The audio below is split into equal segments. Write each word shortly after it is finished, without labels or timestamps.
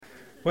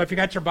Well, if you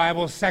got your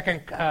Bibles, 2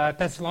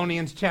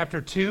 Thessalonians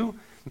chapter 2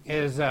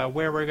 is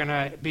where we're going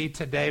to be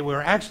today. We're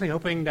actually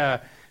hoping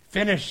to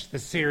finish the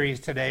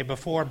series today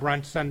before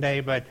Brunch Sunday,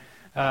 but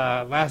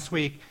last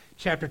week,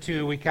 chapter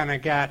 2, we kind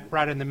of got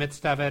right in the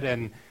midst of it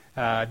and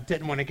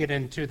didn't want to get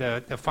into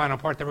the final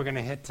part that we're going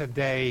to hit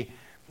today,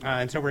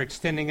 and so we're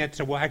extending it.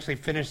 So we'll actually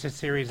finish the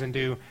series and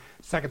do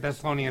 2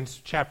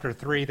 Thessalonians chapter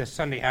 3 the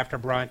Sunday after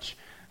brunch,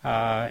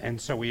 and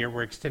so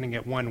we're extending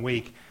it 1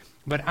 week.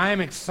 But I am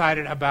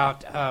excited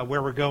about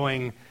where we're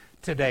going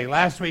today.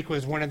 Last week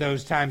was one of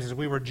those times as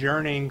we were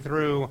journeying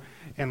through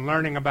and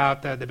learning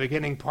about the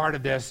beginning part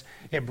of this.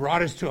 It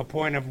brought us to a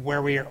point of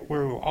where we've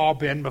all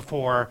been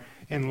before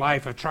in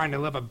life, of trying to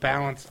live a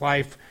balanced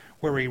life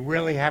where we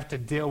really have to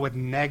deal with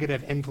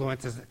negative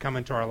influences that come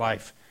into our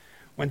life.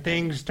 When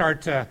things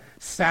start to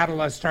saddle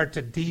us, start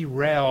to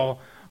derail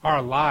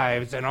our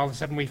lives, and all of a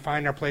sudden we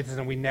find our places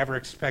and we never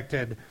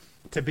expected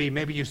to be.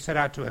 Maybe you set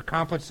out to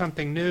accomplish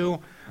something new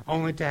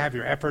only to have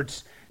your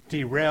efforts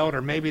derailed,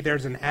 or maybe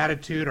there's an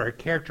attitude or a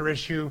character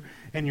issue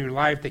in your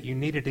life that you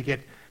needed to get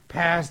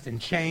past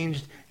and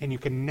changed and you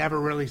can never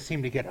really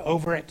seem to get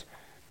over it.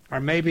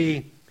 Or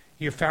maybe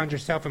you found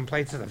yourself in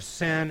places of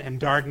sin and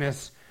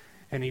darkness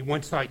and you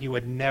once thought you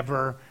would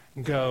never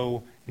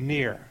go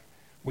near.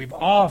 We've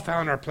all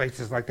found our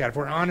places like that. If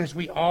we're honest,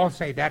 we all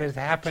say that has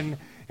happened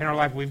in our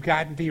life. We've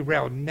gotten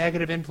derailed.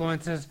 Negative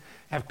influences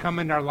have come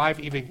into our life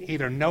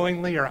either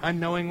knowingly or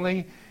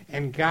unknowingly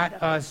and got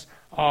us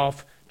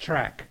off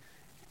track.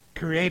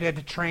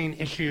 Created train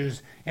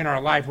issues in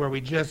our life where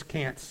we just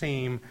can't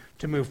seem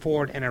to move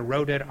forward, and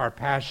eroded our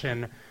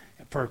passion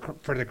for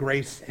the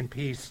grace and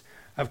peace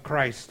of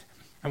Christ.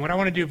 And what I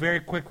want to do very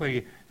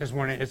quickly this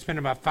morning is spend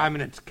about 5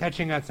 minutes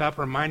catching us up,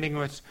 reminding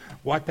us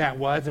what that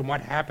was and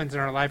what happens in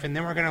our life, and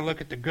then we're going to look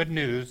at the good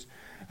news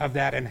of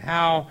that and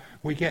how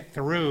we get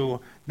through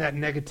that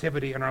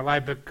negativity in our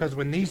life. Because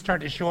when these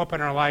start to show up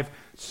in our life,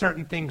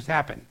 certain things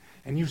happen.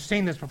 And you've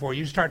seen this before.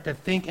 You start to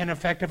think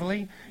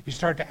ineffectively. You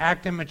start to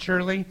act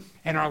immaturely.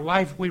 In our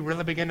life, we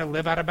really begin to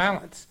live out of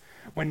balance.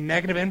 When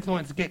negative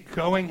influence get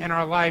going in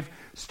our life,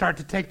 start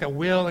to take the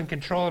will and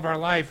control of our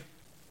life.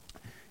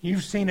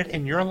 You've seen it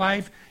in your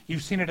life.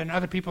 You've seen it in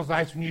other people's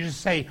lives when you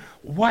just say,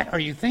 "What are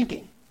you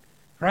thinking?"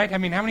 Right? I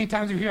mean, how many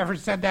times have you ever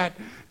said that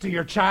to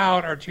your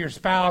child or to your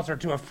spouse or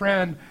to a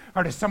friend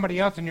or to somebody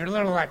else, and you're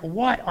literally like,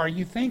 "What are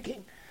you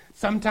thinking?"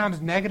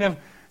 Sometimes negative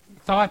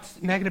thoughts,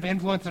 negative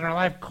influence in our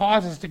life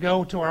cause us to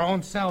go to our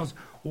own selves.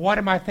 What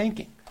am I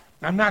thinking?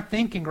 I'm not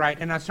thinking right,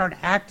 and I start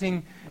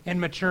acting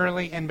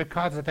immaturely, and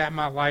because of that,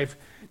 my life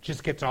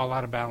just gets all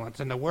out of balance.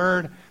 And the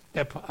word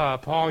that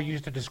Paul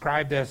used to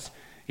describe this,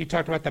 he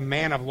talked about the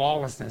man of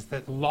lawlessness,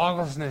 that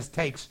lawlessness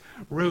takes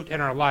root in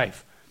our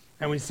life.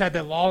 And we said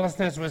that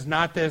lawlessness was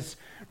not this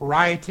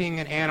rioting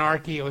and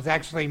anarchy. It was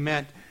actually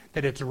meant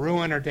that it's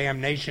ruin or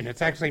damnation.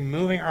 It's actually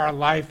moving our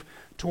life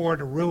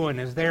toward ruin,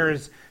 as there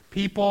is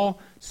people,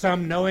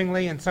 some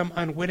knowingly and some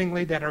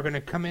unwittingly, that are going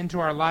to come into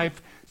our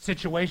life,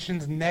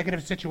 situations,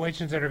 negative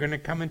situations that are going to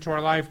come into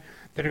our life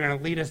that are going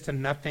to lead us to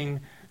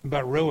nothing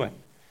but ruin.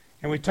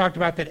 And we talked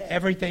about that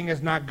everything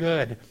is not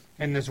good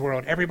in this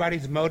world.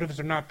 Everybody's motives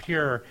are not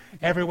pure.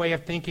 Every way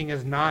of thinking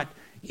is not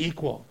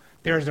equal.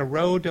 There's a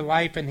road to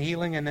life and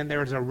healing, and then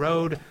there's a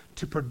road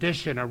to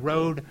perdition, a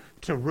road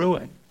to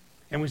ruin.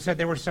 And we said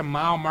there were some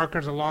mile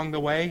markers along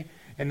the way,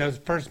 and those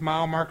first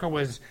mile marker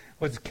was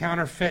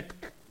counterfeit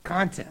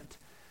content.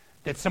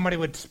 That somebody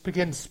would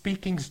begin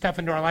speaking stuff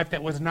into our life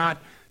that was not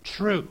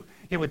true.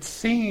 It would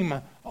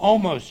seem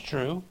almost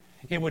true.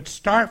 It would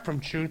start from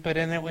truth, but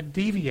then it would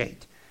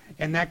deviate.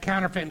 And that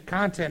counterfeit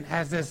content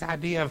has this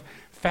idea of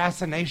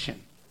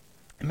fascination.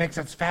 It makes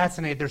us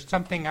fascinated. There's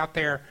something out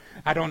there,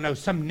 I don't know,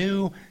 some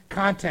new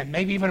content,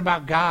 maybe even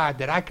about God,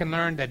 that I can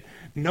learn that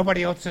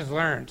nobody else has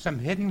learned, some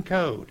hidden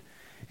code.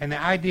 And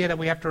the idea that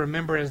we have to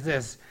remember is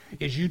this,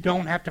 is you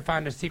don't have to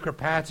find a secret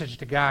passage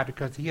to God,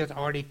 because he has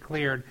already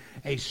cleared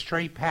a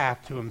straight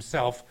path to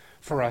himself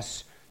for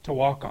us to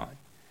walk on.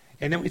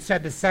 And then we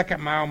said the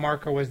second mile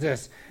marker was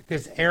this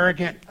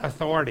arrogant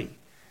authority.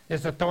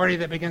 This authority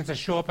that begins to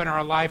show up in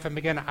our life and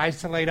begin to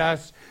isolate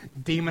us,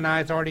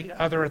 demonize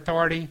other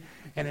authority,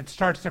 and it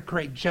starts to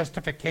create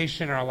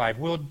justification in our life.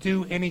 We'll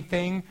do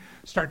anything,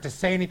 start to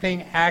say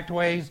anything, act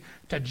ways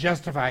to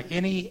justify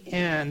any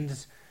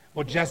ends,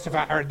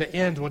 the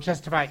ends will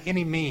justify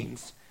any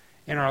means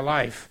in our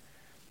life.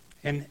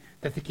 And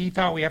the key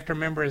thought we have to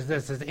remember is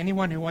this, is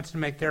anyone who wants to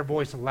make their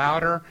voice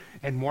louder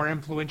and more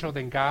influential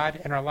than God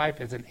in our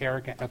life is an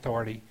arrogant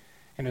authority,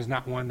 and is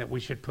not one that we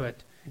should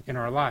put in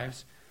our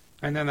lives.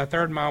 And then the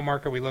third mile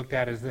marker we looked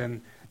at is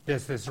then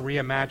this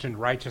reimagined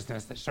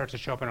righteousness that starts to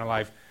show up in our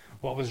life.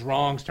 What was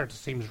wrong starts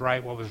to seem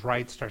right. What was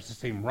right starts to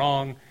seem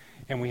wrong.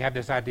 And we have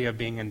this idea of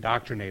being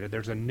indoctrinated.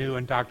 There's a new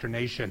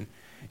indoctrination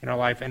in our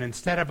life. And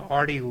instead of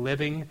already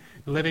living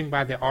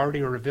by the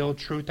already revealed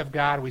truth of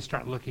God, we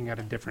start looking at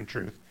a different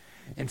truth.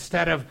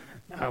 Instead of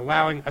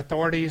allowing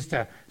authorities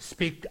to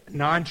speak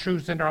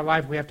non-truths into our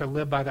life, we have to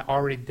live by the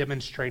already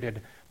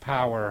demonstrated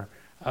power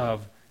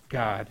of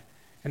God.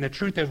 And the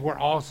truth is we're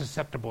all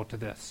susceptible to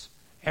this.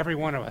 Every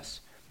one of us.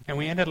 And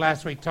we ended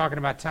last week talking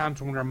about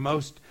times when we're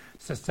most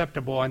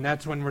susceptible, and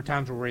that's when we're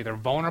times where we're either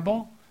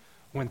vulnerable,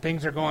 when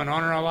things are going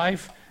on in our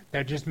life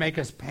that just make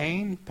us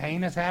pain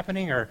is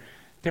happening, or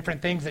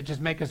different things that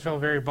just make us feel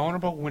very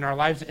vulnerable, when our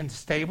life's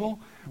unstable,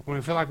 when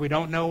we feel like we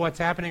don't know what's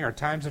happening, or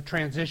times of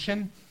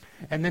transition,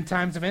 and then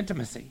times of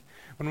intimacy,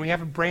 when we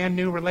have a brand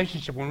new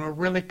relationship, when we're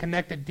really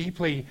connected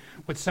deeply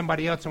with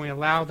somebody else and we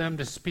allow them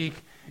to speak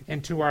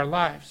into our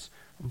lives.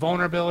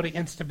 Vulnerability,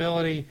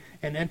 instability,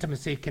 and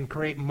intimacy can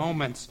create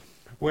moments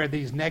where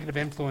these negative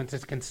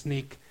influences can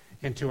sneak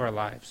into our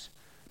lives.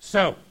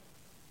 So,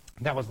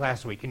 that was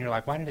last week, and you're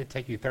like, why did it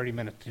take you 30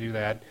 minutes to do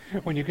that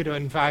when you could do it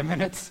in 5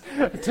 minutes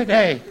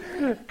today?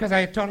 Because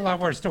I told a lot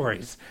more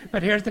stories.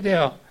 But here's the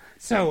deal.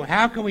 So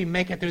how can we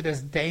make it through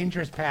this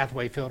dangerous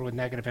pathway filled with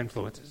negative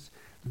influences?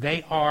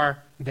 They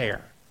are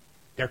there.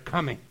 They're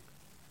coming.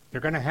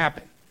 They're going to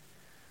happen.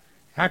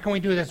 How can we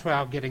do this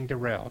without getting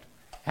derailed?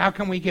 How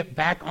can we get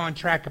back on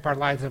track if our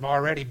lives have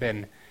already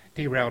been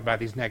derailed by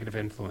these negative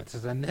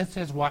influences? And this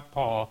is what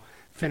Paul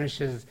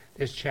finishes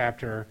this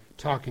chapter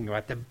talking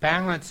about. The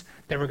balance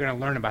that we're going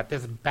to learn about.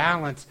 This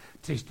balance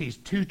to these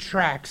two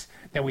tracks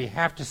that we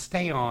have to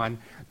stay on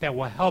that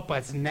will help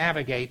us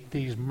navigate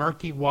these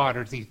murky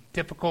waters, these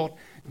difficult,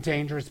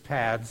 dangerous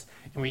paths.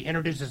 And we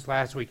introduced this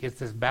last week. It's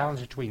this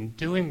balance between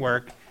doing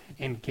work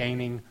and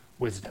gaining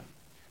wisdom.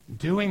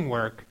 Doing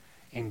work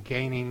and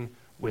gaining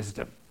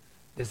wisdom.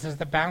 This is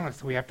the balance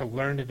that we have to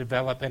learn to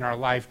develop in our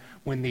life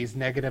when these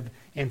negative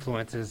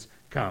influences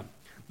come.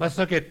 Let's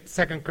look at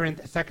 2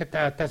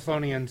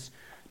 Thessalonians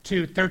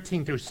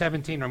 2:13 through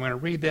 17. I'm going to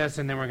read this,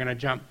 and then we're going to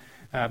jump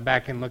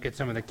back and look at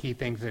some of the key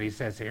things that he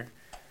says here.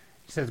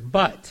 He says,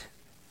 "But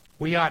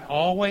we ought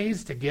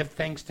always to give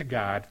thanks to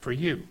God for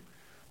you,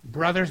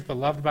 brothers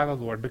beloved by the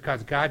Lord,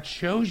 because God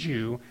chose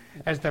you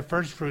as the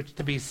firstfruits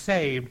to be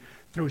saved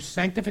through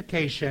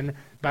sanctification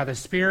by the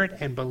Spirit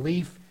and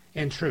belief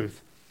in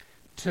truth.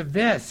 To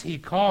this he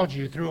called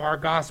you through our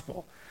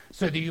gospel,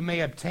 so that you may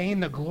obtain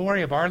the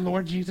glory of our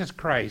Lord Jesus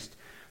Christ.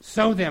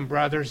 So then,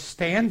 brothers,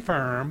 stand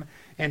firm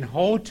and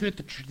hold to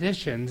the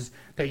traditions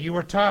that you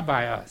were taught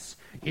by us,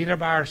 either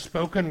by our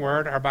spoken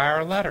word or by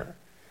our letter.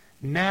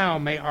 Now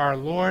may our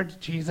Lord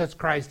Jesus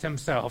Christ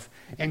himself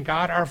and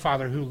God our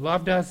Father, who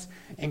loved us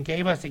and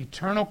gave us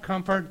eternal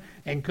comfort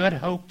and good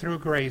hope through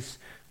grace,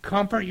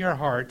 comfort your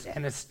hearts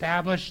and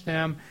establish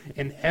them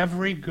in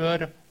every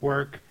good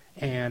work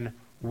and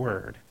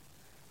word."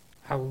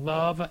 I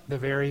love the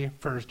very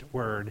first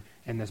word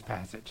in this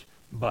passage,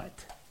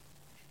 but.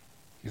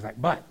 He's like,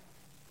 but.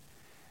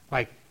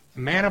 Like, a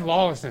man of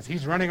lawlessness,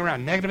 he's running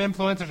around. Negative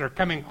influences are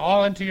coming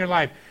all into your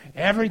life.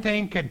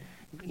 Everything could,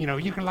 your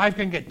life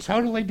can get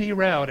totally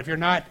derailed if you're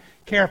not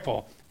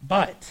careful.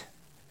 But,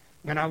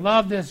 and I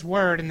love this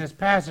word in this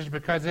passage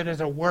because it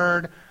is a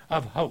word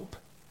of hope.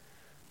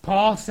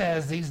 Paul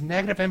says these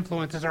negative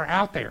influences are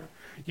out there.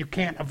 You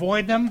can't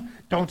avoid them.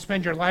 Don't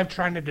spend your life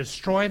trying to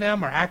destroy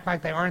them or act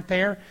like they aren't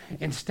there.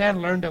 Instead,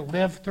 learn to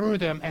live through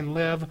them and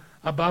live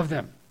above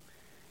them.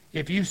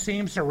 If you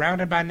seem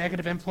surrounded by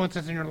negative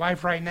influences in your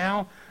life right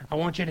now, I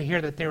want you to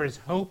hear that there is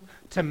hope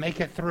to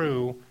make it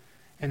through,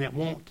 and it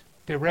won't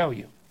derail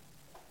you.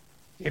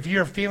 If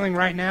you're feeling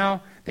right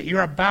now that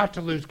you're about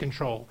to lose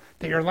control,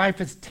 that your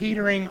life is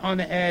teetering on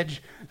the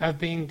edge of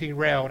being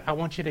derailed, I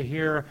want you to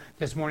hear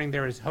this morning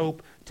there is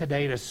hope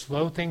today to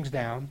slow things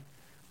down,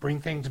 bring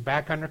things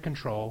back under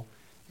control,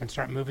 and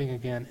start moving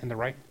again in the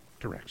right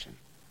direction.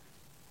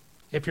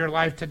 If your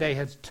life today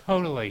has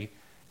totally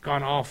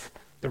gone off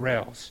the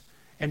rails,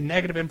 and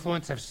negative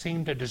influence have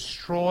seemed to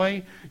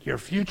destroy your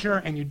future,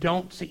 and you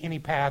don't see any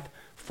path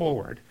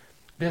forward,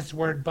 this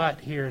word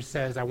 "but" here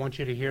says, I want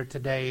you to hear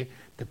today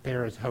that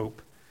there is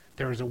hope.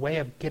 There is a way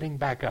of getting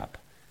back up,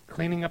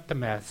 cleaning up the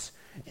mess,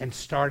 and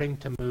starting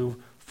to move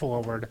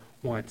forward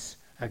once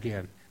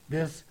again.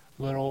 This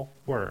little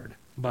word,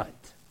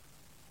 but.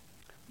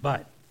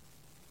 But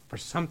for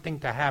something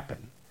to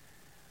happen,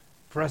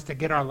 for us to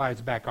get our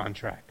lives back on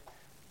track,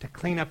 to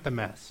clean up the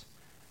mess,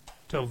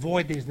 to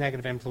avoid these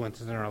negative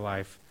influences in our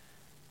life,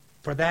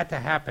 for that to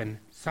happen,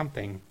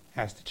 something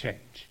has to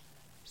change.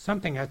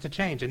 Something has to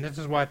change. And this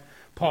is what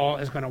Paul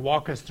is going to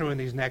walk us through in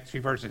these next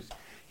few verses.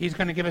 He's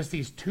going to give us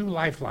these two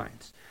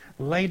lifelines,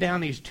 lay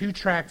down these two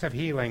tracks of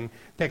healing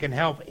that can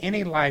help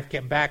any life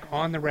get back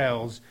on the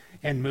rails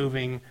and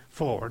moving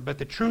forward. But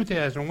the truth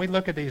is, when we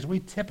look at these, we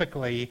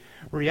typically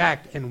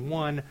react in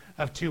one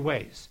of two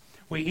ways.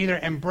 We either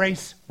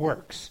embrace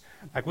works.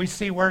 Like we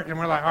see work and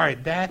we're like, all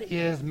right, that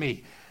is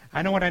me.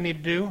 I know what I need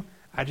to do.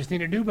 I just need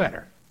to do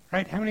better.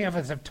 Right? How many of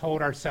us have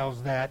told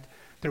ourselves that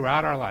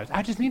throughout our lives?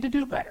 I just need to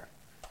do better.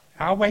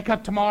 I'll wake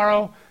up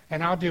tomorrow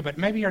and I'll do, but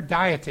maybe you're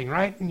dieting,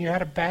 right? And you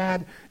had a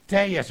bad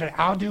day yesterday.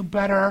 I'll do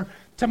better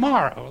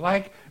tomorrow.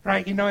 Like,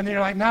 right? And then you're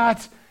like, no,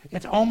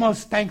 it's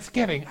almost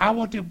Thanksgiving. I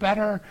will do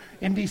better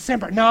in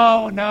December.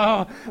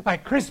 No.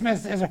 Like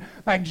Christmas is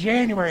like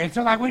January. And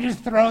so like we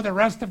just throw the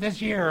rest of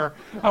this year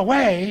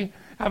away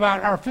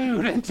about our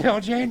food until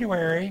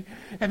January.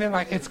 And then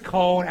like it's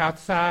cold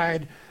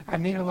outside. I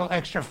need a little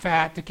extra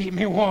fat to keep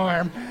me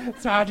warm.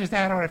 So I'll just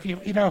add on a few.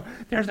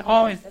 There's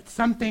always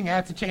something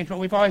has to change. But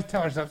we've always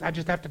tell ourselves, I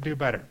just have to do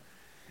better.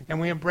 And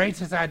we embrace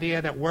this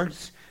idea that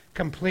works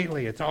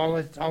completely. It's all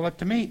up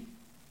to me.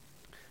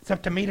 It's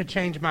up to me to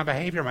change my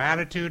behavior, my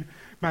attitude,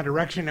 my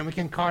direction. And we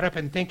get caught up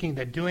in thinking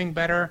that doing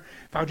better,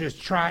 if I'll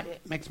just try,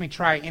 it makes me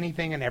try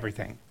anything and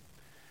everything.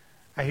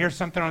 I hear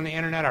something on the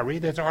internet, I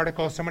read this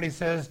article, somebody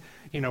says,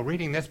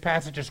 reading this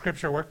passage of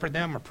Scripture worked for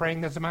them, or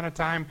praying this amount of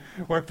time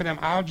worked for them.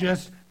 I'll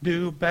just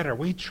do better.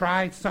 We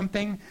try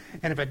something,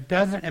 and if it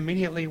doesn't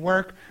immediately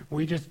work,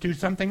 we just do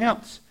something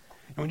else.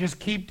 And we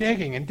just keep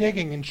digging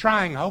and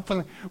trying.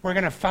 Hopefully, we're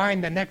going to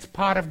find the next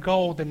pot of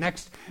gold, the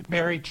next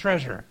buried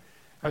treasure.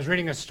 I was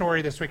reading a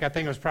story this week. I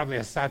think it was probably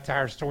a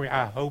satire story.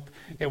 I hope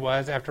it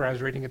was after I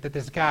was reading it, that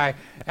this guy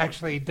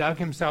actually dug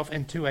himself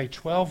into a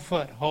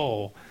 12-foot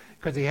hole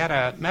because he had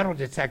a metal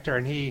detector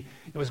and it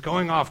was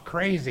going off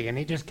crazy, and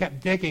he just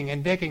kept digging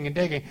and digging and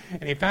digging,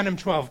 and he found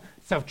himself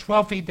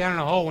 12 feet down in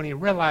a hole when he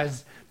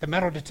realized the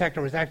metal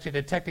detector was actually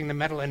detecting the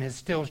metal in his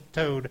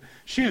steel-toed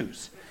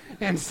shoes.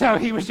 And so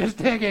he was just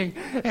digging,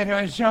 and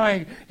it was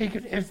showing.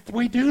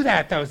 We do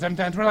that, though,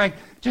 sometimes. We're like,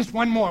 just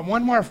one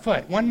more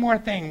foot, one more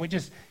thing. We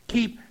just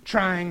keep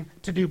trying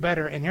to do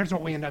better, and here's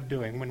what we end up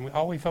doing. When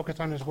all we focus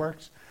on is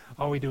works,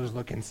 all we do is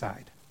look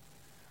inside.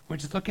 We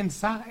just look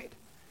inside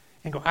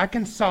and go, I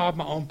can solve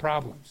my own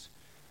problems.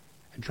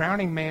 A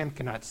drowning man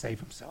cannot save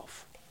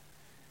himself.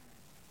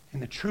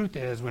 And the truth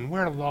is, when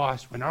we're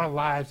lost, when our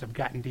lives have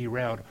gotten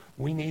derailed,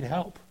 we need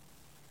help.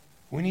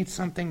 We need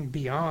something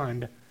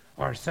beyond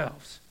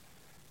ourselves.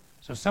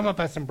 So some of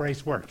us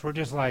embrace works. We're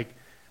just like,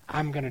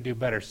 I'm going to do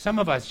better. Some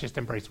of us just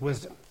embrace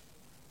wisdom.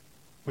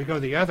 We go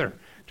the other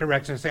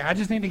direction and say, I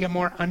just need to get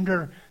more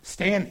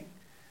understanding.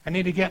 I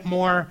need to get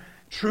more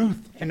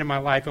truth into my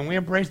life. And we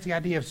embrace the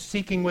idea of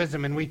seeking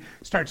wisdom, and we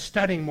start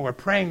studying more,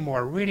 praying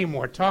more, reading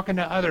more, talking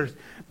to others,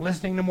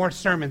 listening to more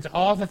sermons,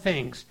 all the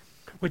things.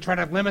 We try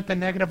to limit the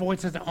negative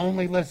voices and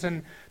only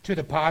listen to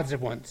the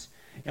positive ones.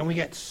 And we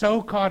get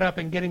so caught up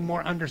in getting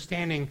more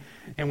understanding,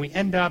 and we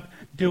end up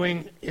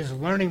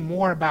learning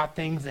more about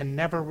things and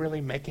never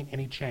really making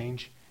any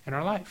change in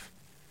our life.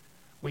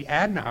 We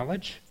add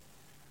knowledge,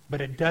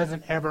 but it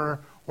doesn't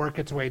ever work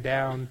its way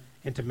down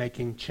into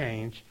making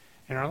change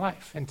in our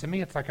life. And to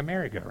me, it's like a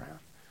merry-go-round,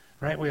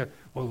 right?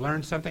 We'll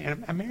learn something,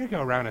 and a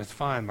merry-go-round is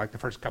fun, like the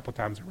first couple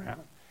times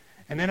around.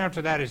 And then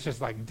after that, it's just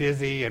like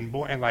dizzy and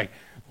boring, and like,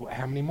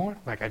 how many more?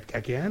 Like,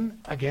 again?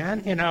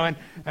 And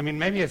I mean,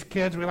 maybe as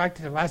kids, we liked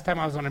to, the last time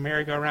I was on a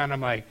merry-go-round,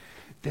 I'm like,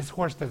 this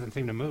horse doesn't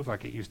seem to move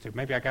like it used to.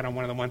 Maybe I got on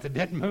one of the ones that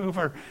didn't move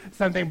or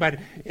something, but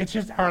it's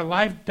just our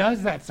life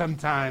does that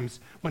sometimes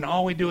when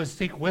all we do is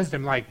seek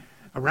wisdom. Like,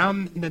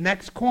 around the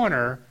next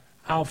corner,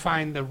 I'll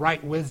find the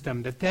right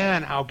wisdom that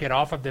then I'll get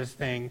off of this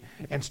thing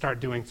and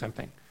start doing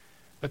something.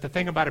 But the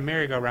thing about a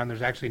merry-go-round,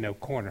 there's actually no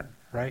corner,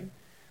 right?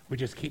 We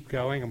just keep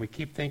going, and we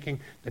keep thinking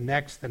the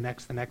next, and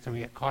we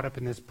get caught up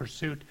in this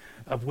pursuit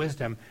of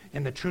wisdom.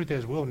 And the truth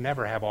is, we'll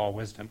never have all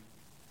wisdom.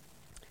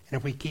 And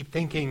if we keep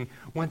thinking,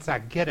 once I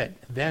get it,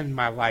 then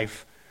my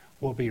life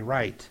will be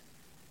right,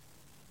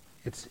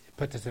 it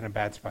puts us in a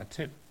bad spot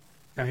too.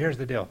 Now here's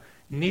the deal.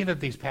 Neither of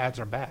these paths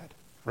are bad,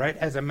 right?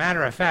 As a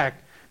matter of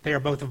fact, they are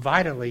both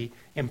vitally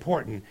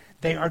important.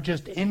 They are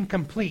just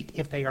incomplete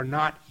if they are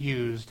not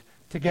used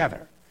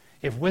together.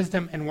 If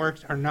wisdom and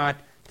works are not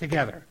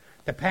together.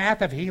 The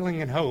path of healing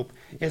and hope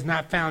is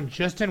not found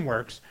just in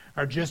works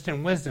or just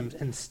in wisdoms.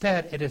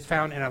 Instead, it is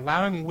found in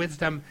allowing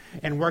wisdom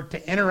and work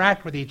to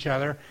interact with each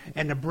other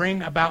and to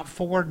bring about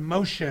forward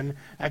motion,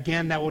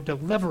 again, that will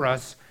deliver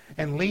us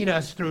and lead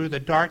us through the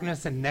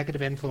darkness and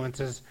negative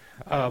influences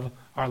of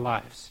our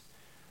lives.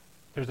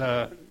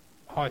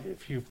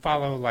 If you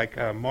follow like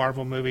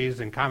Marvel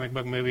movies and comic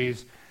book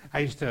movies, I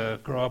used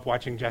to grow up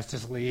watching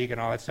Justice League and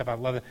all that stuff. I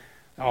love it,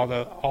 all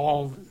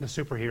the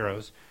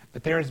superheroes.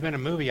 But there has been a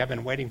movie I've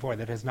been waiting for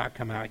that has not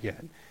come out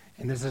yet.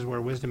 And this is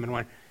where wisdom and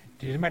wonder.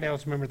 Does anybody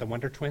else remember the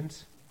Wonder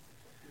Twins?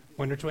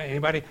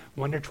 Anybody?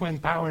 Wonder Twin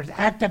powers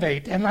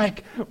activate. And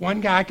like one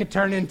guy could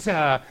turn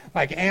into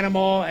like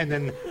animal, and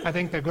then I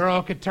think the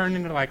girl could turn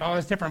into like all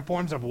these different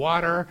forms of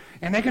water,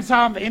 and they could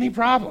solve any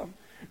problem.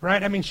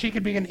 Right? I mean, she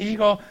could be an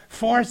eagle.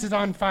 Forest is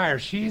on fire.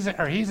 He's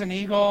an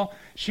eagle.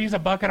 She's a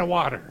bucket of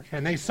water.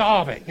 And they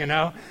solve it,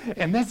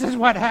 And this is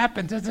what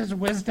happens. This is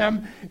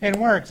wisdom and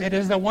works. It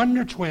is the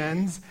Wonder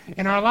Twins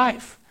in our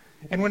life.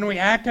 And when we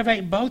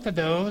activate both of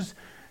those,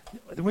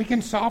 we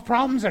can solve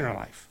problems in our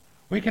life.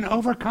 We can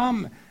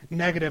overcome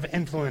negative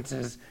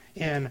influences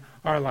in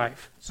our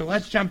life. So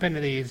let's jump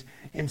into these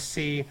and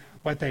see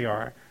what they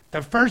are.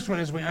 The first one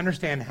is we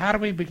understand how do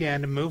we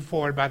begin to move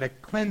forward by the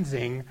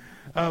cleansing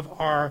of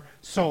our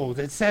souls.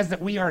 It says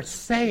that we are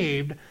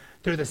saved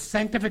through the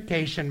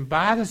sanctification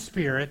by the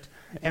Spirit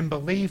and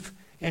belief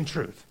in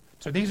truth.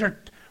 So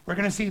we're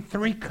going to see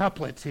three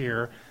couplets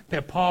here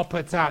that Paul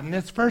puts out. In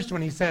this first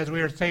one, he says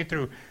we are saved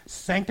through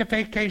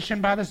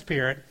sanctification by the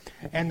Spirit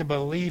and the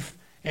belief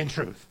in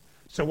truth.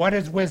 So what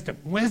is wisdom?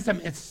 Wisdom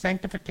is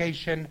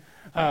sanctification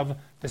of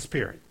the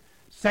Spirit.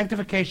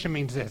 Sanctification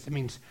means this. It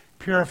means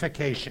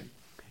purification.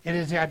 It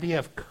is the idea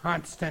of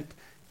constant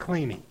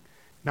cleaning.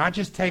 Not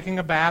just taking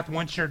a bath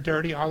once you're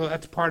dirty, although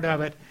that's part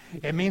of it.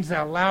 It means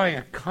that allowing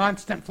a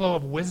constant flow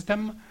of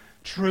wisdom,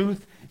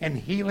 truth, and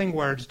healing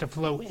words to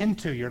flow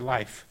into your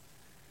life.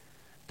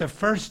 The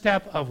first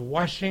step of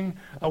washing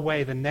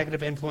away the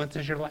negative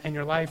influences in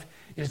your life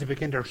is to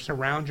begin to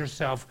surround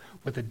yourself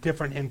with a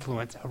different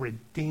influence, a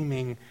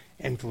redeeming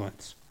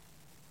influence.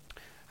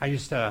 I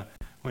used to,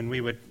 when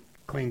we would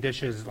clean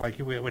dishes, like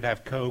we would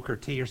have Coke or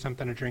tea or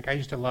something to drink, I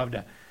used to love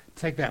to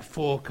take that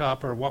full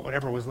cup or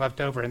whatever was left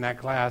over in that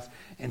glass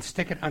and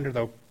stick it under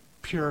the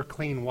pure,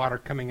 clean water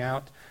coming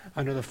out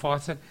under the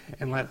faucet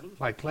and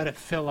let it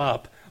fill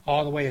up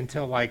all the way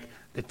until like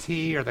the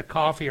tea or the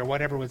coffee or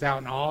whatever was out,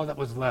 and all that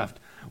was left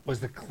was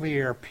the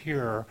clear,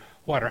 pure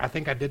water. I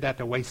think I did that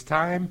to waste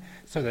time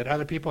so that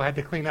other people had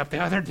to clean up the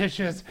other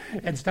dishes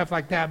and stuff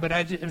like that. But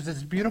it was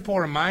this beautiful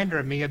reminder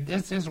of me of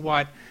this is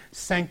what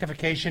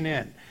sanctification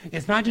is.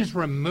 It's not just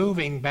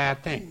removing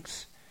bad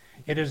things.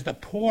 It is the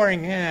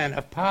pouring in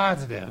of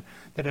positive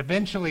that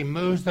eventually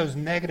moves those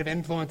negative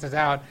influences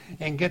out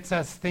and gets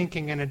us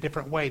thinking in a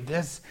different way.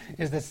 This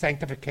is the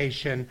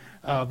sanctification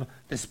of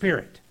the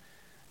Spirit.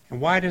 And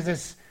where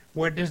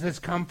does this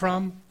come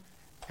from?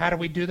 How do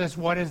we do this?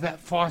 What is that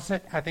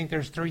faucet? I think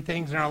there's three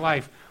things in our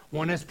life.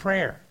 One is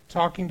prayer,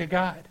 talking to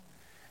God,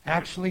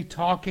 actually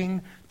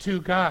talking to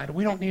God.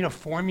 We don't need a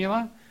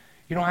formula.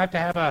 You don't have to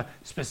have a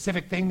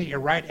specific thing that you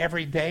write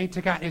every day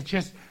to God. It's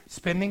just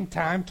spending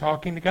time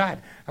talking to God,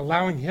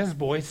 allowing His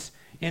voice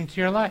into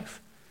your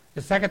life.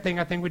 The second thing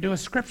I think we do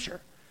is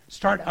Scripture.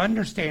 Start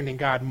understanding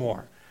God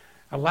more.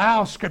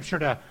 Allow Scripture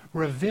to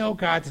reveal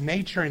God's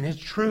nature and His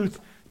truth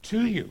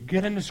to you.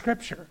 Get into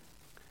Scripture.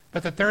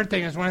 But the third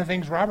thing is one of the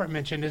things Robert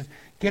mentioned is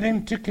get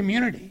into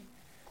community.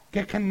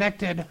 Get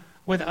connected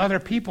with other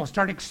people.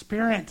 Start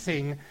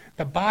experiencing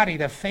the body,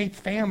 the faith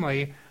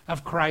family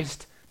of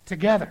Christ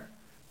together.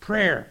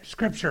 Prayer,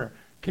 Scripture,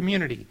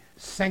 community,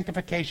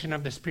 sanctification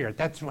of the Spirit.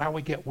 That's how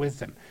we get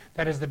wisdom.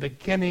 That is the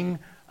beginning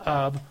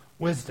of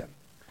wisdom.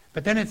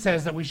 But then it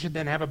says that we should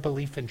then have a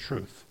belief in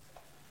truth.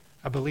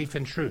 A belief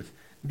in truth.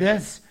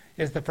 This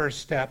is the first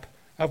step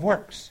of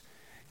works.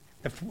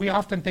 We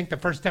often think the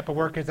first step of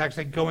work is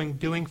actually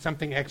doing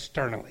something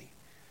externally.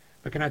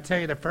 But can I tell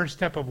you, the first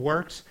step of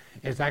works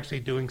is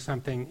actually doing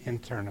something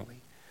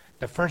internally.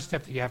 The first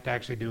step that you have to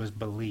actually do is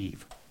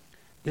believe.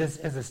 This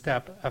is a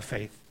step of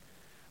faith.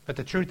 But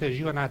the truth is,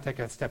 you and I take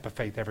a step of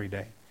faith every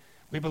day.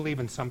 We believe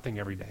in something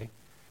every day.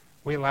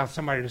 We allow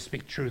somebody to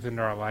speak truth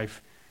into our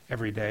life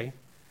every day.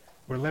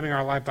 We're living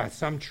our life by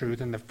some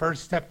truth, and the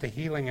first step to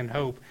healing and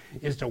hope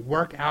is to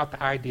work out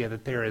the idea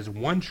that there is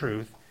one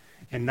truth,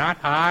 and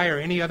not I or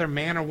any other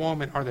man or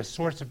woman are the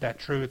source of that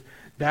truth.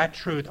 That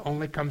truth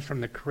only comes from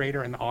the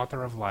Creator and the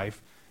author of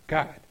life,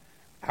 God,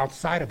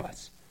 outside of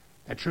us.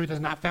 That truth is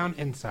not found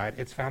inside,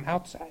 it's found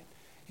outside,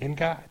 in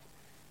God.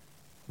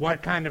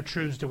 What kind of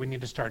truths do we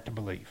need to start to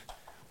believe?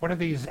 What are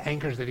these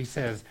anchors that he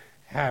says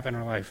have in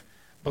our life?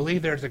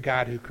 Believe there's a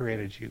God who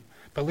created you.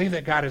 Believe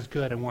that God is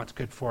good and wants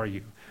good for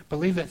you.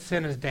 Believe that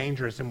sin is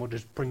dangerous and will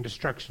just bring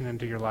destruction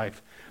into your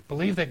life.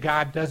 Believe that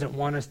God doesn't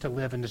want us to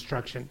live in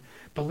destruction.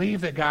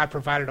 Believe that God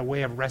provided a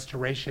way of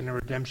restoration and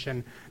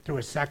redemption through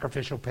a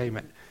sacrificial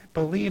payment.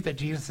 Believe that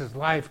Jesus'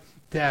 life,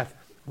 death,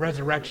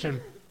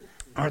 resurrection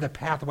are the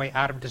pathway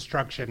out of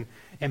destruction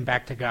and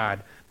back to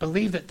God.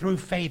 Believe that through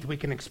faith we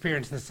can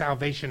experience the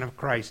salvation of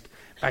Christ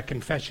by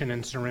confession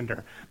and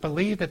surrender.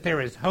 Believe that there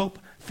is hope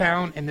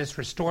found in this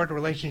restored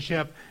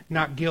relationship,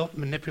 not guilt,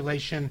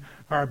 manipulation,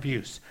 or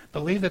abuse.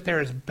 Believe that there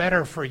is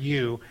better for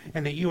you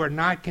and that you are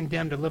not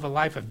condemned to live a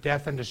life of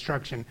death and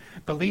destruction.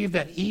 Believe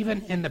that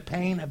even in the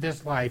pain of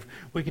this life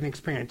we can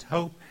experience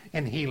hope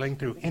and healing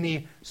through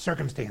any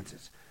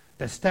circumstances.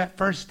 The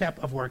first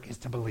step of work is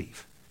to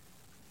believe.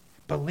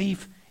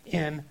 Belief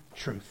in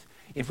truth.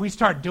 If we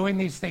start doing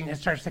these things, it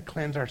starts to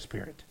cleanse our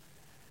spirit.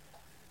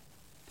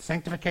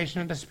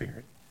 Sanctification of the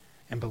Spirit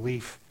and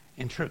belief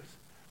in truth.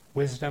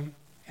 Wisdom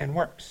and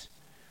works.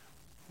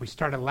 We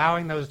start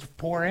allowing those to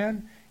pour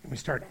in, and we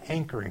start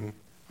anchoring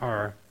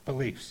our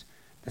beliefs.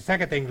 The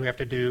second thing we have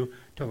to do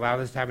to allow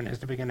this to happen is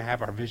to begin to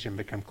have our vision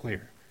become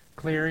clear.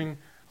 Clearing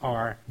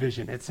our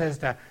vision. It says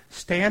to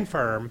stand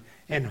firm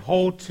and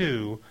hold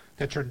to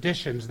the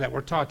traditions that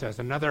were taught to us.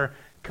 Another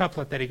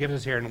couplet that he gives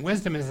us here. And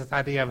wisdom is this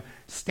idea of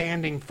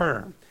standing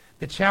firm.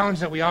 The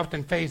challenge that we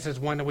often face is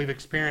one that we've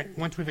experienced.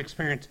 Once we've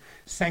experienced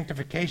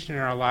sanctification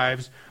in our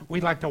lives, we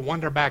like to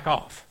wander back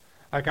off.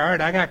 Like, all right,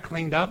 I got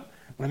cleaned up.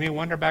 Let me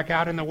wander back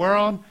out in the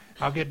world.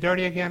 I'll get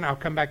dirty again. I'll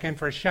come back in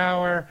for a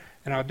shower,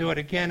 and I'll do it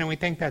again. And we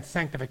think that's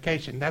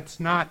sanctification. That's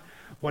not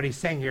what he's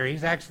saying here.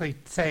 He's actually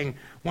saying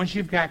once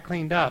you've got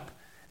cleaned up,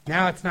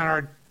 now it's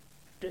not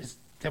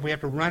that we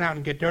have to run out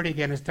and get dirty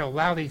again. It's to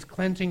allow these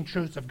cleansing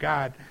truths of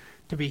God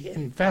to be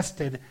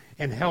invested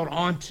and held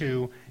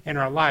onto in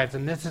our lives.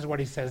 And this is what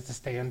he says, to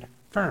stand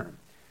firm.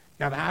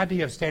 Now, the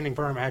idea of standing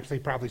firm actually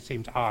probably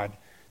seems odd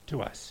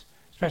to us,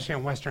 especially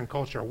in Western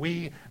culture.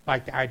 We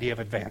like the idea of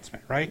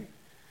advancement, right?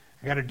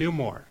 I got to do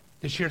more.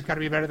 This year's got to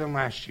be better than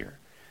last year.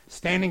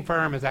 Standing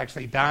firm is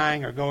actually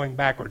dying or going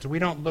backwards. We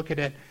don't look at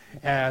it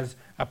as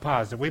a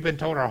positive. We've been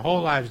told our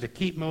whole lives to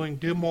keep moving,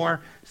 do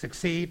more,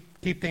 succeed,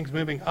 keep things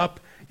moving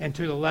up and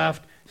to the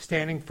left.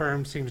 Standing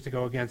firm seems to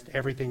go against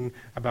everything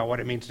about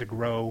what it means to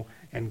grow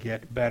and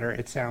get better.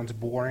 It sounds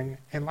boring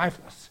and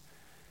lifeless.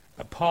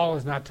 But Paul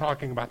is not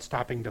talking about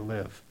stopping to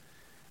live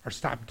or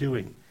stop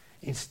doing.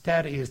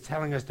 Instead, he is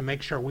telling us to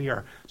make sure we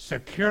are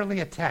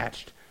securely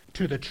attached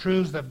to the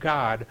truths of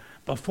God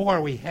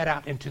before we head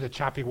out into the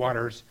choppy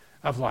waters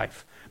of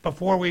life,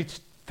 before we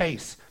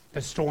face the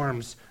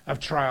storms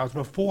of trials,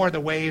 before the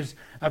waves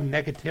of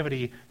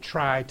negativity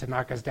try to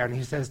knock us down.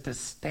 He says to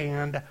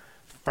stand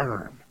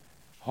firm.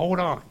 Hold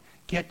on.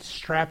 Get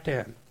strapped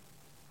in.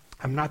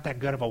 I'm not that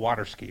good of a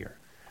water skier.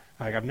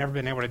 I've never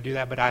been able to do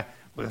that, but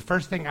the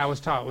first thing I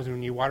was taught was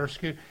when you water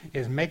ski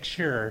is make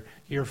sure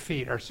your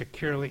feet are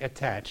securely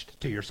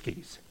attached to your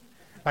skis.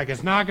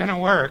 It's not going to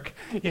work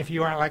if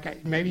you are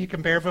maybe you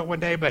can barefoot one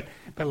day, but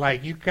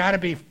you got to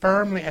be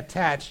firmly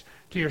attached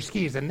to your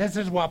skis. And this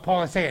is what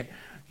Paul is saying.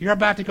 You're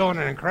about to go on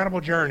an incredible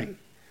journey.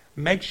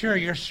 Make sure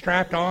you're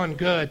strapped on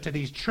good to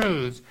these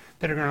truths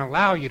that are going to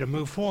allow you to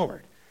move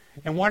forward.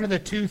 And one of the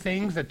two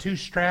things, the two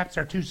straps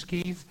or two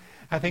skis,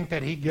 I think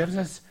that he gives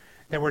us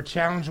that we're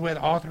challenged with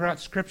all throughout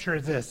Scripture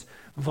is this: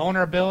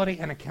 vulnerability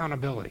and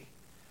accountability.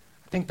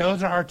 I think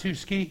those are our two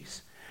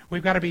skis.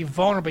 We've got to be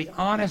vulnerable, be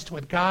honest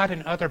with God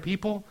and other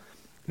people,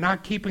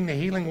 not keeping the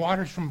healing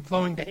waters from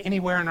flowing to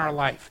anywhere in our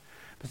life,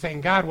 but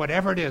saying, God,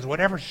 whatever it is,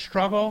 whatever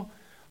struggle,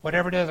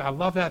 whatever it is, I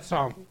love that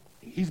song.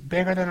 He's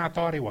bigger than I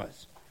thought he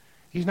was.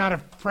 He's not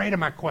afraid of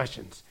my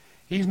questions.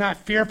 He's not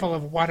fearful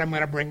of what I'm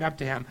going to bring up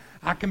to him.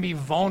 I can be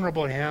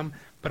vulnerable to him,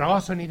 but I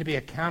also need to be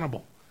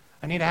accountable.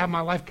 I need to have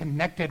my life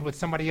connected with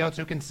somebody else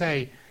who can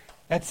say,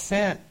 that's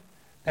sin.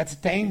 That's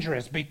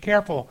dangerous. Be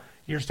careful.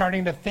 You're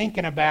starting to think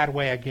in a bad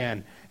way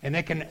again. And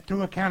they can,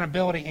 through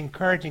accountability,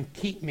 encourage and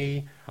keep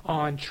me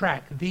on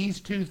track. These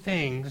two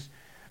things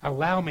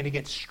allow me to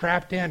get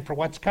strapped in for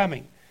what's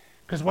coming.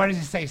 Because what does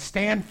he say?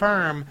 Stand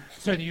firm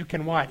so that you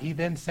can what? He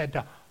then said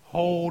to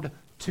hold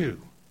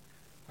to.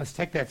 Let's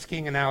take that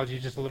skiing analogy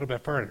just a little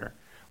bit further.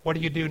 What do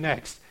you do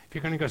next? If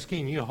you're going to go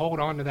skiing, you hold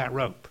on to that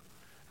rope,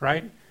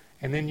 right?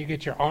 And then you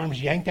get your arms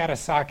yanked out of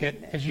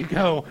socket as you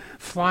go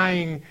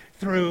flying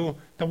through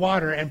the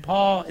water. And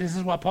this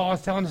is what Paul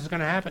is telling us is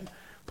going to happen.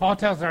 Paul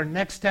tells us our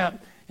next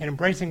step in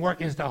embracing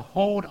work is to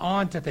hold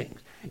on to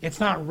things. It's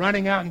not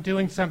running out and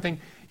doing something.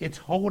 It's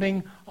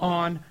holding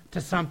on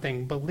to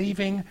something,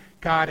 believing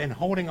God and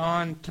holding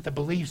on to the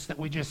beliefs that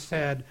we just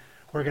said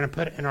we're going to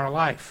put in our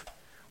life.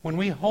 When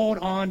we hold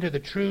on to the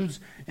truths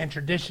and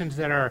traditions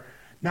that are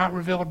not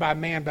revealed by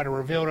man but are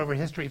revealed over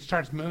history, it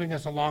starts moving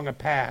us along a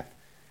path.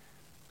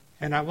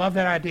 And I love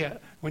that idea.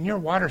 When you're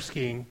water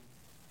skiing,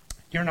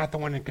 you're not the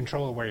one in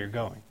control of where you're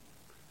going.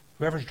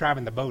 Whoever's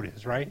driving the boat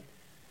is, right?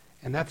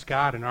 And that's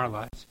God in our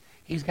lives.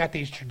 He's got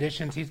these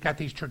traditions. He's got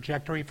these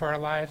trajectory for our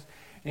lives.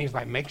 And he's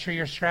like, make sure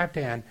you're strapped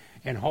in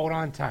and hold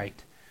on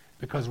tight.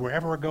 Because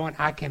wherever we're going,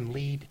 I can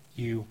lead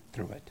you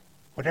through it.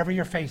 Whatever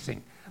you're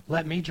facing,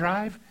 let me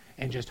drive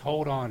and just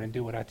hold on and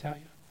do what I tell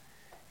you.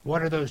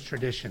 What are those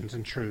traditions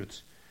and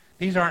truths?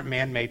 These aren't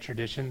man-made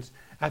traditions.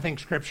 I think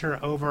Scripture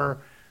over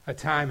a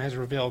time has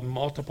revealed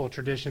multiple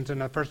traditions.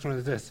 And the first one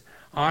is this: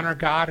 honor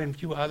God and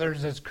view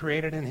others as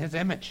created in his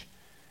image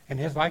and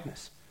his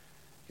likeness.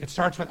 It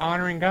starts with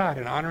honoring God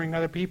and honoring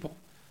other people.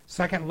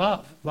 Second,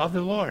 love. Love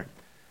the Lord.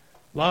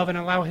 Love and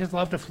allow his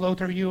love to flow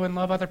through you and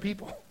love other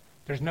people.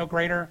 There's no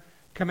greater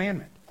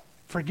commandment.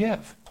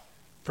 Forgive.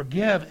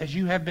 Forgive as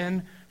you have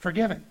been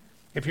forgiven.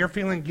 If you're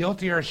feeling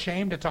guilty or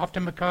ashamed, it's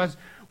often because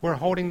we're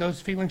holding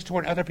those feelings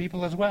toward other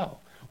people as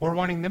well. We're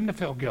wanting them to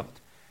feel guilt.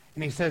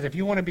 And he says, if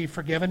you want to be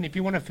forgiven, if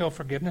you want to feel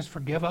forgiveness,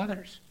 forgive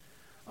others.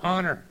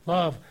 Honor,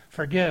 love,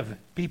 forgive,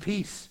 be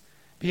peace.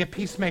 Be a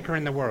peacemaker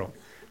in the world.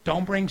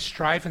 Don't bring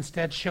strife.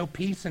 Instead, show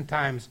peace in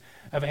times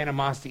of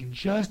animosity,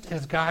 just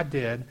as God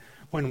did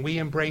when we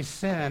embraced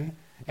sin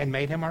and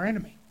made him our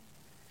enemy.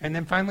 And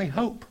then finally,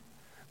 hope.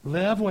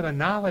 Live with a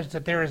knowledge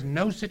that there is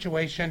no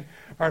situation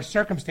or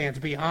circumstance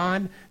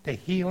beyond the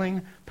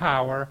healing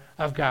power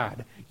of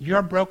God.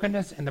 Your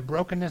brokenness and the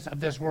brokenness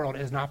of this world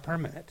is not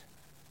permanent.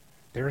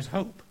 There is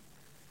hope.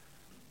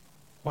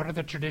 What are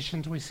the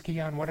traditions we ski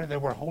on? What are they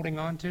we're holding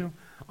on to?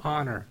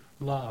 Honor,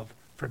 love,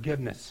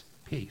 forgiveness,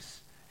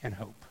 peace, and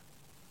hope.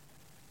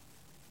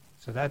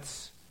 So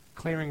that's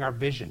clearing our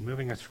vision,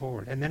 moving us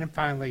forward. And then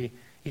finally,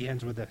 he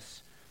ends with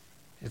this,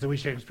 is that we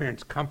should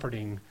experience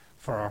comforting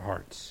for our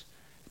hearts.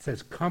 It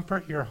says,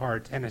 comfort your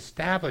hearts and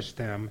establish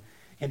them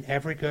in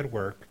every good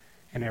work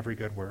and every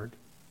good word.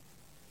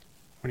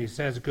 When he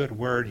says good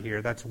word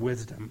here, that's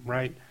wisdom,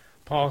 right?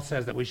 Paul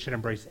says that we should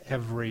embrace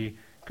every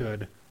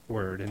good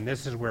word. And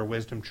this is where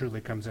wisdom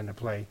truly comes into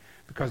play.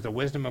 Because the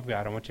wisdom of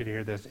God, I want you to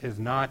hear this, is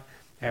not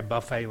a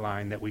buffet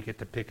line that we get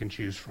to pick and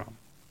choose from.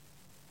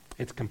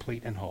 It's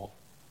complete and whole.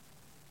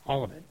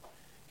 All of it.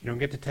 You don't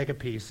get to take a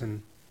piece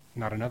and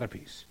not another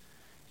piece.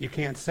 You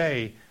can't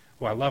say,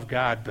 well, I love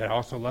God, but I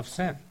also love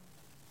sin.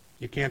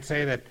 You can't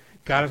say that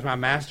God is my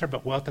master,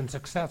 but wealth and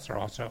success are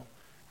also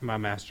my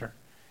master.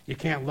 You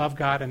can't love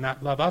God and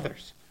not love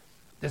others.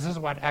 This is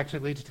what actually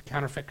leads to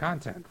counterfeit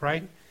content,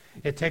 right?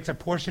 It takes a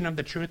portion of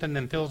the truth and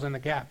then fills in the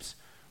gaps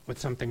with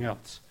something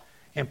else.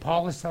 And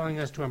Paul is telling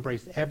us to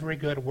embrace every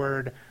good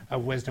word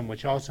of wisdom,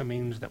 which also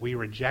means that we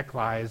reject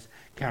lies,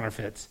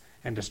 counterfeits,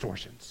 and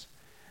distortions.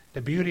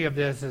 The beauty of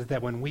this is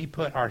that when we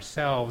put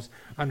ourselves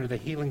under the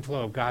healing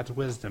flow of God's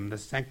wisdom, the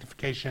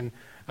sanctification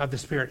of the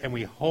Spirit, and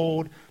we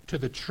hold to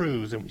the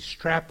truths and we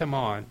strap them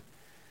on,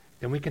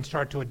 then we can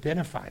start to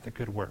identify the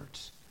good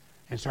words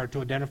and start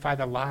to identify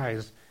the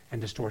lies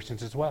and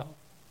distortions as well.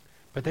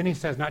 But then he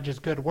says not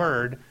just good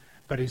word,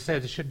 but he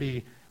says it should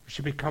be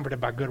comforted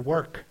by good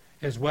work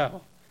as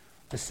well.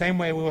 The same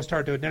way we will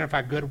start to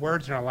identify good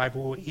words in our life,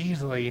 we will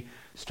easily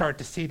start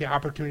to see the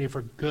opportunity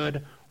for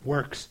good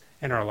works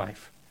in our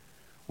life.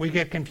 We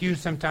get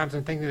confused sometimes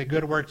and think that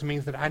good works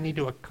means that I need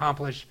to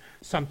accomplish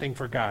something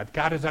for God.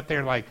 God is up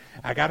there like,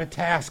 I got a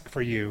task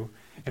for you,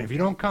 and if you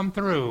don't come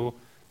through,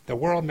 the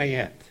world may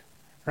end.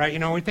 Right? You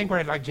know, we think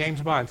we're like James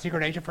Bond,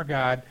 secret agent for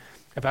God.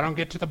 If I don't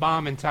get to the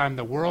bomb in time,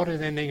 the world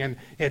is ending, and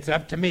it's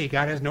up to me.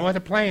 God has no other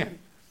plan.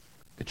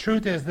 The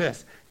truth is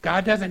this.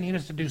 God doesn't need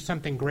us to do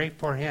something great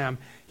for him.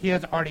 He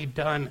has already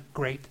done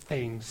great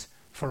things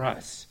for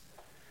us.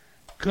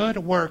 Good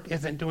work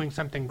isn't doing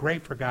something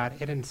great for God.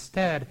 It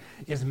instead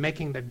is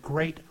making the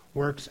great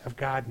works of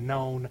God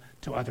known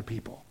to other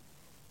people.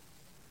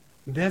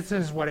 This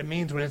is what it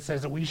means when it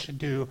says that we should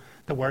do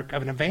the work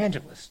of an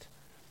evangelist.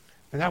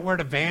 And that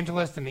word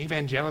evangelist and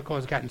evangelical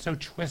has gotten so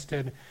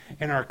twisted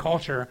in our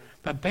culture,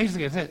 but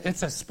basically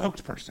it's a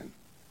spokesperson.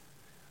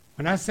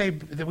 When I say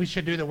that we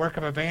should do the work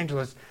of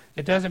evangelist,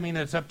 it doesn't mean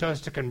that it's up to us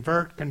to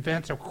convert,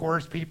 convince, or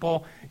coerce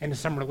people into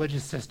some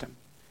religious system.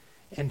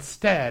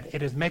 Instead,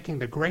 it is making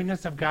the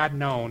greatness of God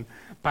known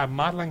by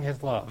modeling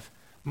his love,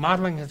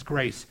 modeling his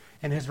grace,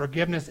 and his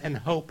forgiveness and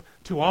hope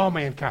to all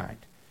mankind.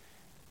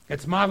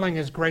 It's modeling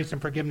his grace and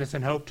forgiveness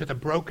and hope to the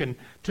broken,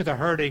 to the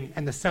hurting,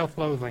 and the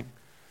self-loathing,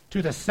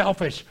 to the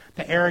selfish,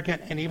 the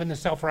arrogant, and even the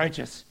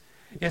self-righteous.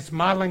 It's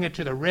modeling it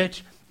to the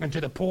rich and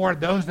to the poor,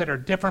 those that are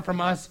different from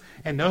us,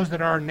 and those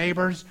that are our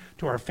neighbors,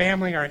 to our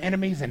family, our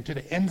enemies, and to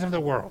the ends of the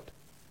world.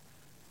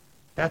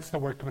 That's the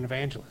work of an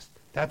evangelist.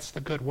 That's the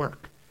good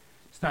work.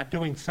 It's not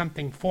doing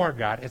something for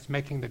God. It's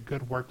making the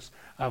good works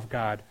of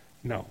God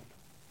known.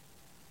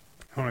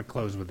 I want to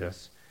close with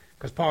this,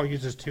 because Paul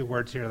uses two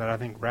words here that I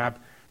think wrap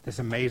this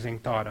amazing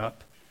thought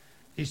up.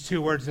 These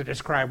two words that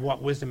describe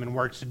what wisdom and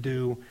works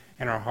do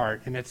in our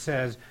heart. And it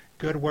says,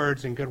 good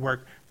words and good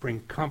work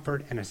bring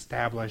comfort and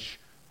establish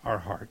our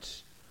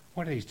hearts.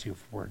 What do these two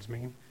words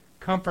mean?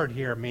 Comfort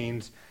here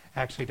means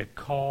actually to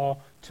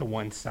call to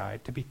one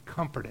side, to be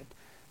comforted.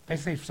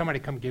 Basically, if somebody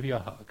come give you a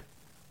hug.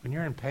 When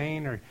you're in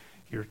pain or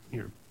you're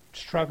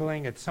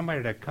struggling, it's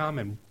somebody to come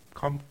and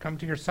come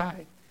to your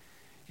side.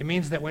 It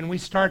means that when we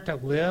start to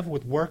live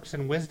with works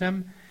and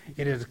wisdom,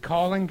 it is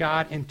calling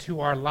God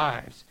into our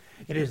lives.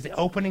 It is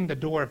opening the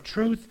door of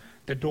truth,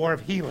 the door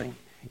of healing.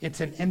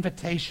 It's an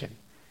invitation.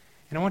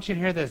 And I want you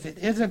to hear this. It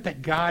isn't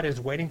that God is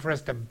waiting for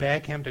us to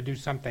beg him to do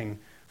something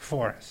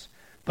for us,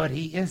 but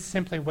he is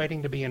simply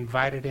waiting to be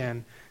invited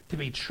in, to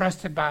be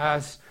trusted by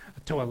us,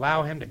 to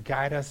allow him to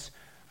guide us,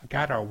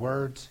 guide our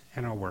words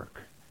and our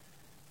work.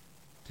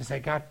 To say,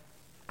 God,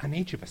 I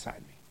need you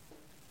beside me.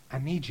 I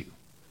need you.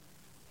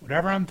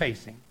 Whatever I'm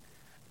facing,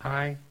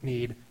 I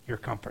need your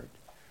comfort.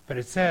 But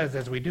it says,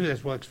 as we do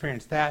this, we'll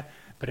experience that,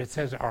 but it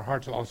says our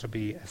hearts will also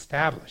be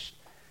established.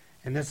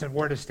 And this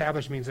word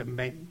established means it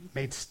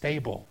made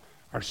stable,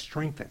 or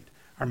strengthened,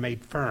 or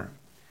made firm.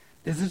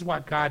 This is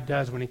what God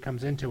does when he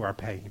comes into our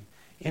pain,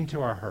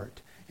 into our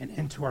hurt, and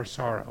into our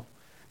sorrow.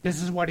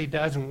 This is what he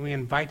does when we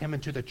invite him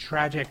into the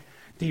tragic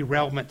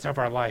derailments of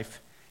our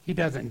life. He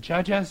doesn't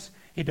judge us.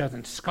 He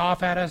doesn't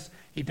scoff at us.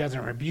 He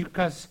doesn't rebuke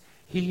us.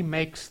 He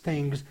makes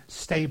things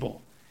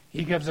stable.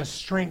 He gives us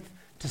strength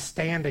to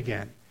stand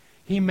again.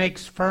 He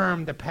makes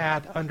firm the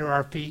path under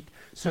our feet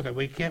so that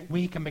we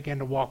can begin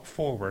to walk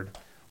forward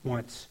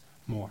once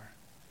more.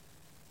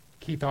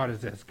 Key thought is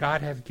this.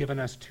 God has given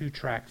us two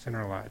tracks in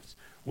our lives,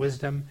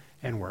 wisdom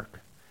and work.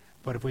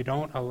 But if we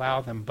don't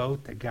allow them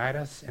both to guide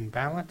us in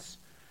balance,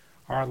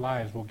 our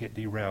lives will get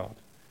derailed,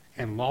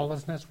 and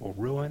lawlessness will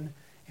ruin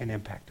and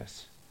impact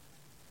us.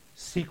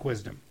 Seek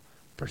wisdom,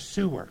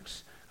 pursue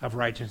works of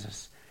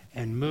righteousness,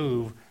 and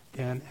move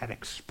then at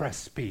express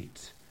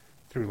speeds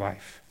through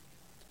life.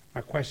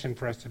 My question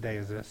for us today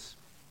is this.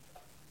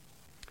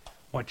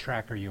 What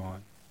track are you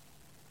on?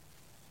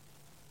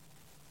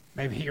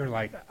 Maybe you're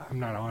like, I'm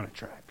not on a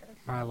track.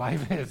 My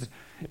life is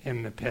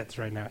in the pits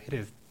right now. It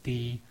is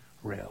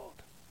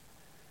derailed.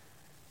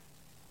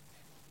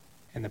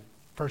 And the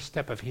first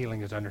step of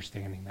healing is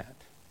understanding that.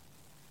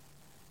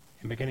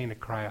 And beginning to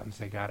cry out and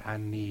say, God, I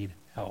need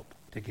help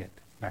to get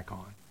back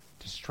on,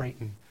 to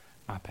straighten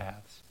my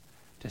paths,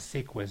 to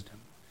seek wisdom,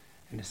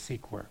 and to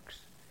seek works,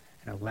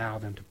 and allow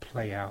them to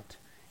play out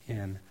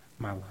in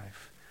my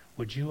life.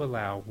 Would you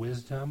allow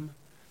wisdom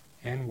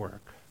and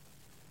work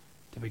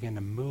to begin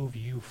to move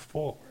you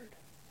forward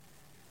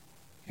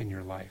in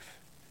your life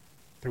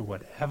through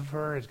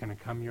whatever is going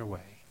to come your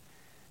way,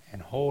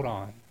 and hold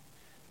on,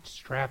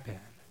 strap in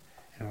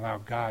and allow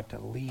God to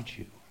lead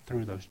you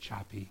through those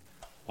choppy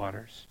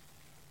waters.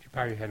 Would you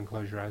bow your head and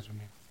close your eyes with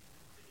me?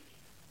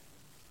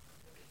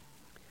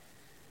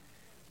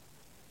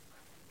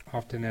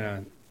 Often in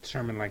a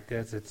sermon like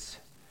this, it's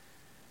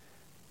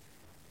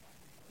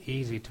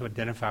easy to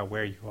identify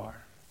where you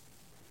are.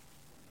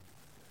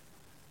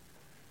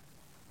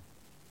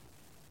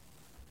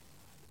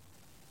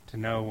 To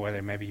know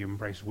whether maybe you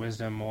embrace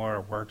wisdom more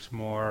or works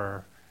more,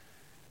 or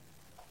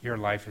your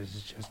life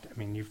is just,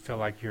 you feel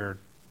like the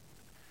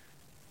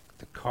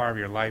car of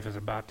your life is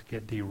about to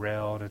get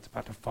derailed. It's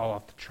about to fall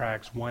off the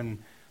tracks, one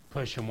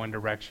push in one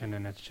direction,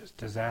 and it's just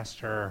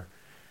disaster.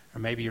 Or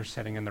maybe you're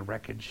sitting in the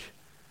wreckage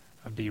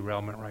of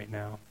derailment right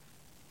now.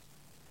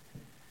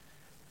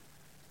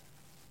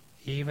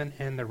 Even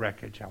in the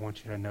wreckage, I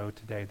want you to know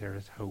today there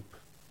is hope.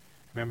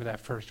 Remember that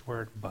first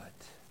word, but.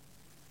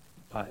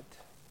 But.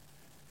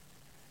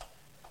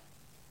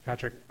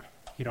 Patrick,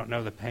 you don't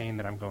know the pain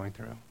that I'm going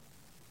through,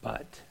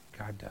 but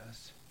God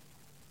does.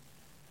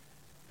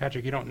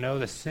 Patrick, you don't know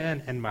the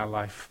sin in my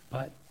life,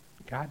 but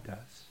God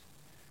does.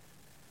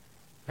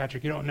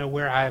 Patrick, you don't know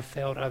where I have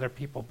failed other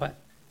people, but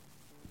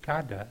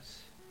God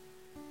does.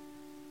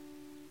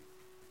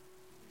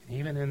 And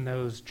even in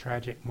those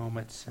tragic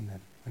moments and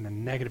when the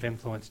negative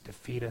influence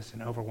defeat us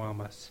and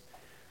overwhelm us,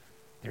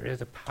 there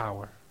is a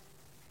power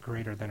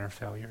greater than our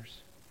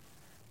failures.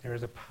 There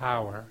is a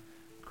power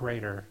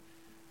greater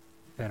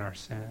than our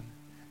sin.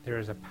 There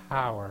is a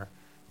power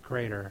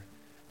greater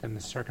than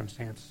the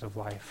circumstances of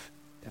life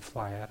that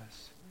fly at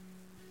us.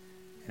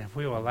 And if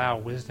we will allow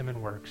wisdom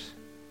and works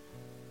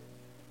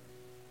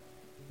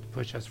to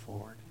push us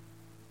forward,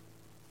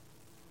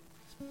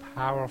 this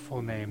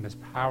powerful name, this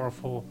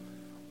powerful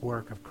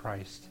work of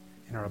Christ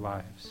in our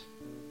lives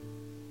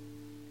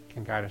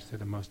can guide us through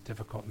the most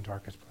difficult and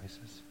darkest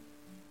places.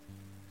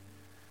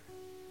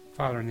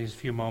 Father, in these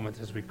few moments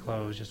as we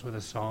close, just with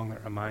a song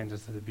that reminds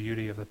us of the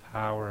beauty of the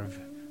power of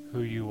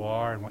who you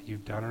are and what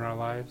you've done in our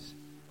lives,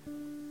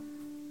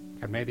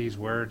 God, may these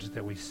words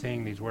that we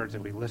sing, these words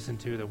that we listen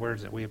to, the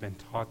words that we have been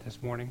taught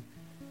this morning,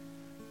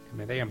 God,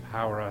 may they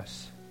empower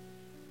us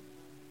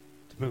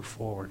to move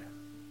forward,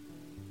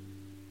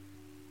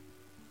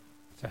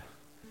 to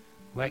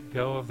let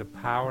go of the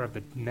power of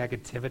the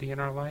negativity in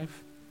our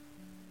life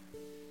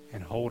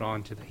and hold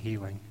on to the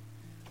healing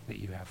that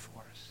you have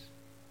for us.